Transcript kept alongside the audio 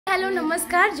Hello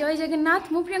नमस्कार जय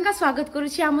जगन्नाथ मु प्रियंका स्वागत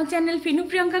करुछि आम चैनल फिनु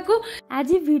प्रियंका को।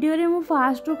 आज वीडियो रे मु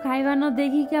फास्ट खाइबा न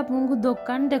देखी कि आपको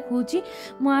दुकान देखौछि।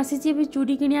 मु आसी भी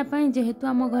चूड़ी किनिया पई जेहेतु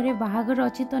आम घरे बाहागर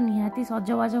अछि तो निहाती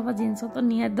सजबाज हवा जिनस तो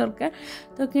निहात दरकार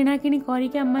तो किना किनी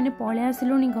करिके हम माने पळे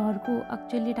आसिलुनी घर को।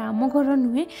 एक्चुअली आम घर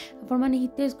नुहे आपण माने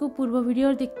हितेश को पूर्व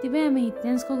वीडियो देखथिबे आम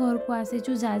हितेश को घर को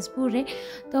आसीछु जाजपुर रे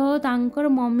तो तांकर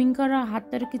मम्मी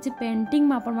हाथ किसी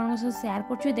पेंटिंग आपण मान शेयर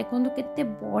करछु। देखंतु केते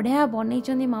बढ़िया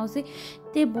बनैछन्ती माउसी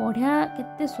ते बढ़िया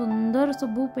केते सुंदर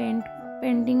सबू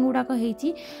पेंटिंग गुड़ाक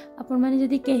होती। आपण माने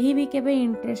जदि केही भी केबे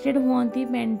इंटरेस्टेड हुअंती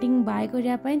पेंटिंग बाय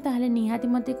करिया पई ताहले निहाती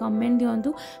मते कमेंट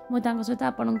दियंतु मो तांका सहित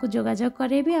आपनको जोगाजोग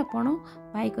करेबी आपण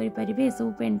बाय करि परिबे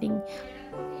सब painting.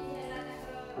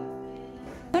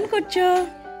 Cone करछो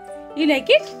you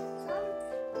like it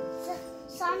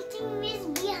something is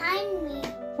behind me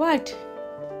what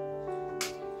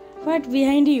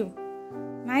behind you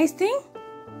nice thing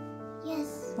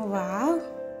yes wow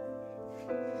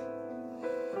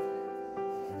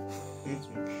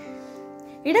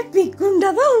एडा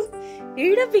पिकुंडा तो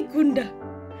एडा पिकुंडा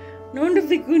नोंड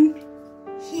पिकुन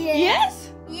yes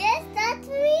that's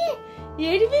me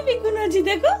एडी भी पिकुन अछि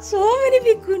देखो so many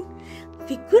पिकुन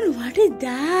what is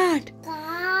that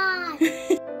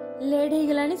late हो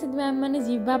गलानी से मैंने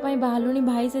जीवा बाहर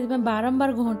भाई से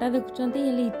बारंबार घंटा देखुंत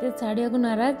इतने छाड़िया को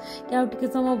नाराज कि आउे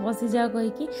समय बसी जा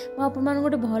कहीकि मुझे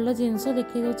गोटे भल जिनस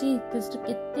देखी दूसरी हितेश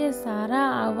केते सारा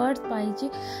अवार्ड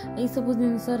पाई सब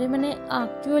जिनस माने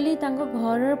एक्चुअली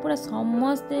घर पूरा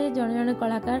समस्ते जड़े जड़े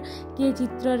कलाकार किए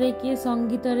चित्र रे किए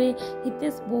संगीत रे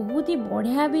हितेश बहुत ही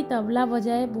बढ़िया भी तबला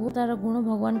बजाए बहुत तार गुण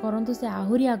भगवान करंतु से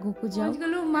आहरी आगु को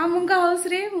जाऊ मामू का हाउस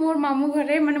रे मोर मामू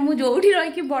घरे माने मु जोठी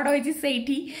रही कि बड़ होई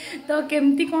सेठी तो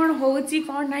केमती कौन होची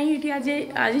कौन नहीं ये आज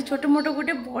आज छोट मोट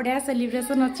गोटे बढ़िया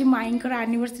सेलिब्रेशन अच्छी माईंकर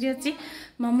एनिवर्सरी अच्छी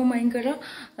मामू माईंकर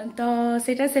तो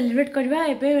सेटा सेलिब्रेट करवा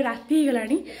एबे राति ही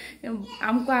गलानी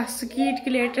आमको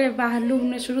आसिकी लेट रे बाहरलु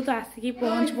भुवनेश्वर तो आसिकी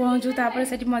पहुँचू तापर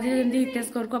सेठी मझे जमी हितेश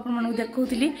घर को आपण मानक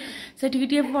देखौली सेठी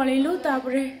टे पलैलु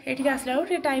तापर एठी आसला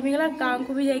बेलू टाइम हो गला गाँव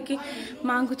को भी जाकि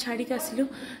माँ को छाड़ी आसिलु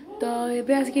तो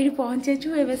एबे आसिक पहुँचेचु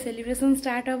एबे सेलिब्रेशन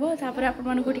स्टार्ट हम तापर आपण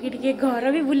मानक टिके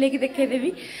घर भी बुलेकी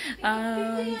देखेदेवी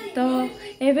तो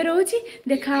एबे रोची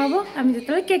देखा हम आम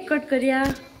जो केक कट करिया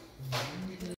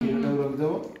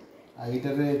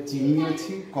चीनी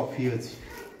अच्छी कॉफी अच्छी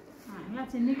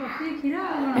चीनी कॉफी खीर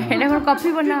एटा कोन कॉफी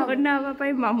बना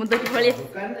पाई मामू तो पळे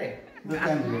दुकान रे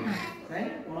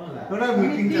थोड़ा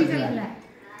मीटिंग चल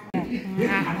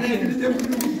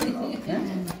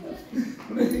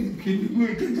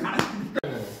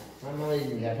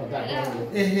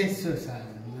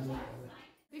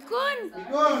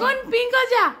कौन पिंक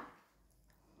जा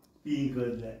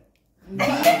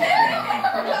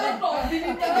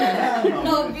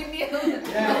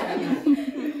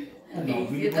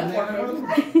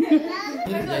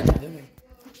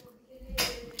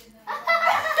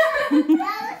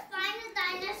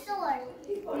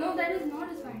No, that is not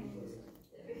as fine.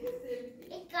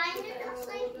 It kind of looks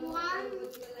like one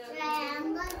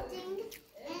triangle thing,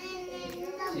 and then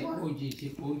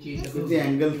the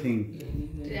angle thing.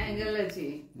 Triangle achi.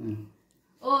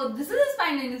 Oh, this is a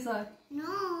spine dinosaur.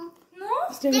 no.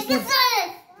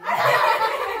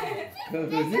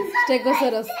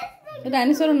 Stegosaurus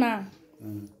dinosaur ना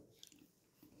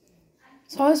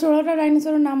 116टा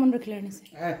dinosaur नाम मन रखले से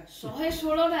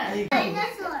 116टा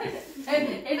Dinosaur.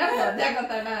 एटा मजा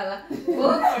कथाटा हला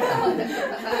बहुत बड़ा मजा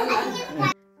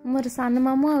मोर सान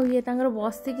मामू आ ये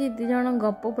बसिकी दी जन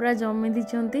गप पूरा जमी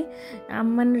दी आम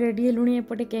मैंने रेडी हेलुणी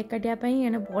एपटे केक काटिया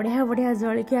एने बढ़िया बढ़िया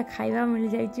जलिखिया खाइबा मिल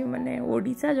जाइए माने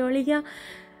ओडिशा जलिखिया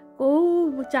को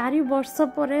 4 वर्ष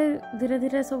पर धीरे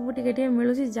धीरे सब टे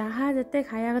मिलूँ जहाँ जिते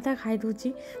खाया कथा खाई दूची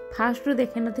फास्ट रू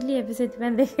देखे नी एवं से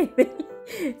देखे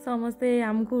समस्ते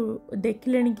आमको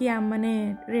देखिले कि आम मैंने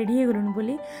रेडी हो गलुन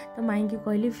बोली तो माई की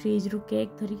कहली फ्रिज रू केक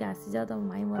धरिक आसी जाओ तो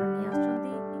माई मोर नहीं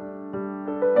आसुँच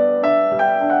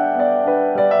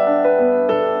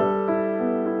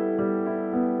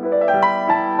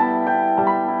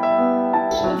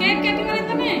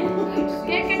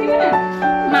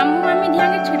मामू मामी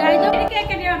ध्यान छिड़ाई दो केक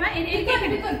काटिया ना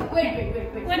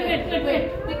वेट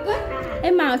ए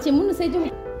माँ से मुन से जो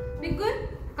बिगुन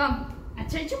कम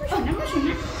अच्छा अच्छा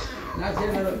सुना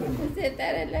से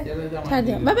तारे ले खा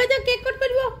दे बाबा जो केक कट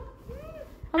करबो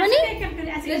हमनी केक कट कर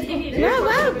वाह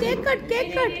वाह केक कट केक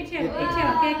कर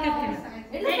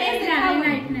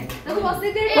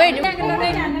वेट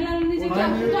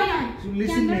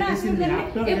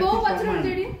ए बो पछर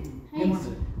जेडी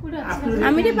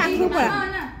आमी रे पाखु पड़ा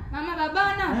मामा बाबा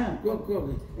ना को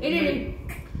ए रे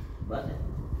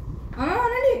मामा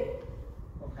ना नी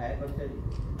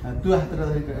तू हाथ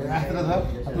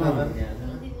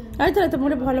ଧର ତ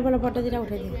ମୋର ଭଲ ଭଲ ଫଟୋ ଦିଟା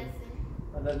ଉଠେଇ ଦିଅ।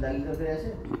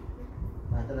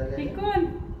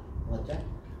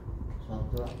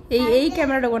 এই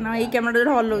ক্যামেরাটা বনাও, এই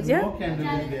ক্যামেরাটা হলଉଛି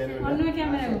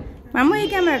মামু, এই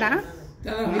ক্যামেরাটা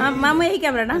মামু, এই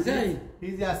ক্যামেরাটা। He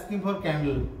is asking for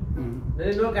candle. There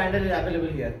is no candle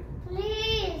available here.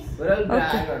 Please. Well,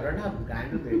 Okay. I don't have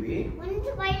candle, baby. We need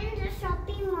to buy it in the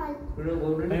shopping mall. You know, go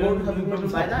to I go am to shopping looking mall for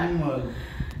to buy that. shopping mall.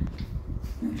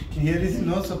 Here is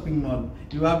no shopping mall.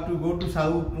 You have to go to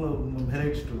South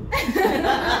Variety store.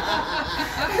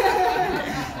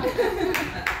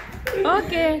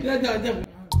 Okay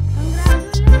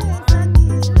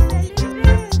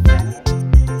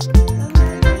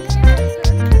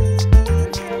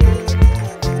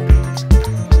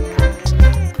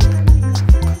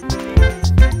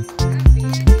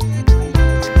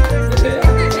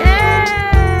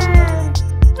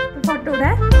photo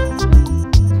उठा।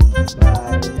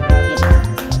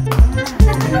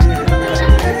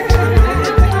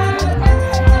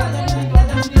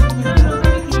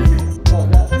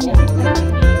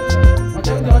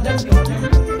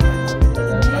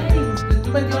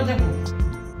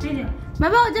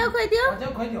 बाबा ओजा को दियो,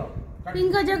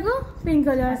 pink ओजा को, pink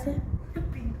ओजा से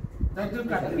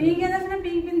pink है ना,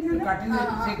 पिंक पिंक है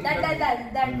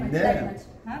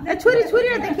ना। छुरी छुरी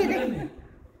देखिए देखिए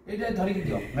एटा धरि के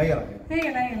दियो। नहीं गया। हे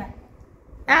गेला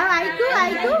आ आइकू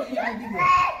आइकू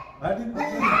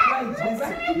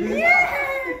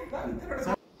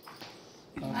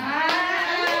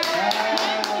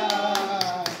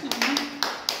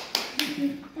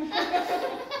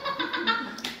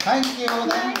Thank you.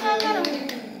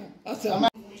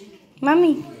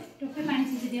 मम्मी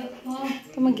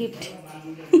तुम गिफ्ट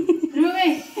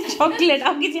चॉकलेट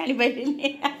आप किसी आनी पाइबे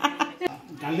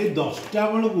काली 10टा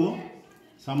बेलू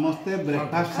समस्ते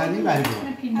ब्रेकफास्ट सारी बाहर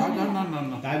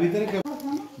ता भीतर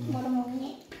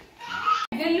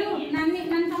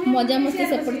मजा मस्ती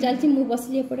सेपट चलती मु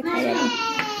बसली एपटे खाइबा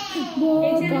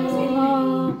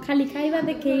खाली खाइबा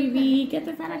देखैबी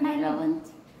केते सारा खाइबा बंच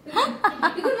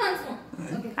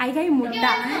खाई खाई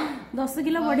मोटा 10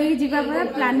 किलो बढ़े जीवा पर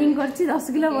प्लानिंग करछि 10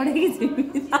 किलो बढ़े जीवी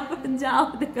जाओ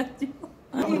देखा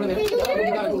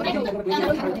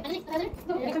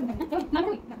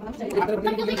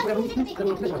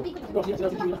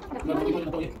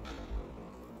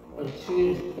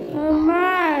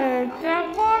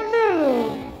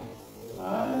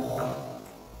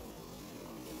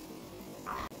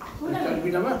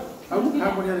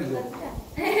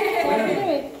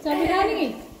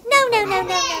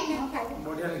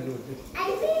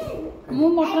मु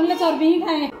मटन ले चर्बी ही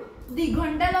खाए 2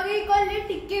 घंटा लगे कले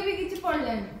टिके भी किछि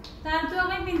पड़लानी तार तू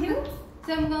आगे पिंधिउ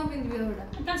से हम गांव पिंधबे ओडा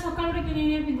कल सकाळ रे किने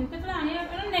पिंधिउ केतला आनी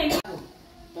अपन नै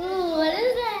Oh, what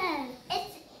is that?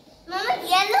 It's Mama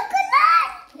yellow color.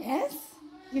 Yes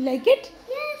you like it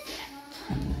Yes.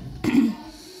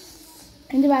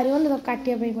 And बारी वाला तो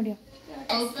काटिया पे पड़ियो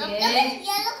Okay.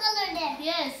 Yellow color there.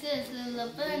 Yes, yes. There's a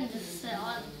pen and this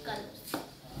all colors.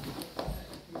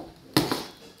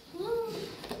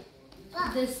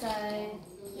 this side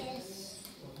Yes.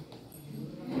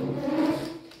 Yes.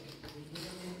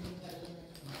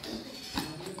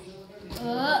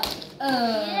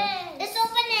 Let's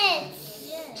open it.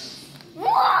 Yes.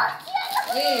 What?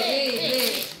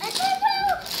 wait I don't know.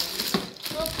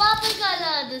 Oh, purple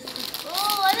color. This is.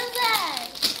 Oh, what is that?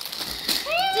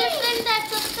 Different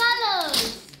types of colors.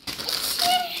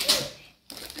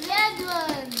 Red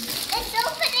one. Let's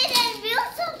open it and view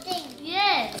something.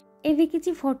 Yes. एबे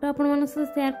किसी photo आपण मन से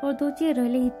share कर दोची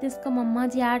रहले हितेश को मम्मा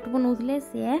जी art बनौले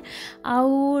से आउ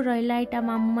रहला एटा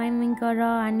मामू मामी कर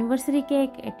एनिवर्सरी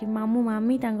केक एटी मामू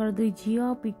मामी तांकर दुई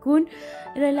झियो पिकुन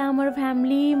रहला हमर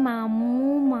फैमिली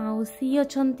मामू माउसी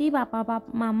अछंती बापा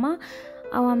मामा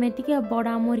आउ आमे टिके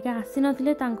बड़ा मोरिका आसी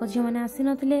नथिले तांको झियो माने आसी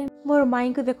नथिले मोर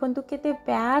माई को देखंतु केते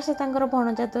प्यार से तांकर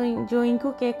भणजा जोई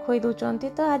को केक खोई दोचंती।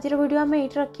 तो आजिर वीडियो हमें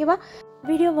एट रखिबा।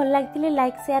 वीडियो भल लागतिले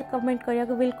लाइक शेयर कमेंट करिया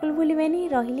को बिल्कुल भूलिबेनी।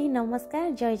 रहिली नमस्कार,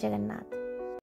 जय जगन्नाथ।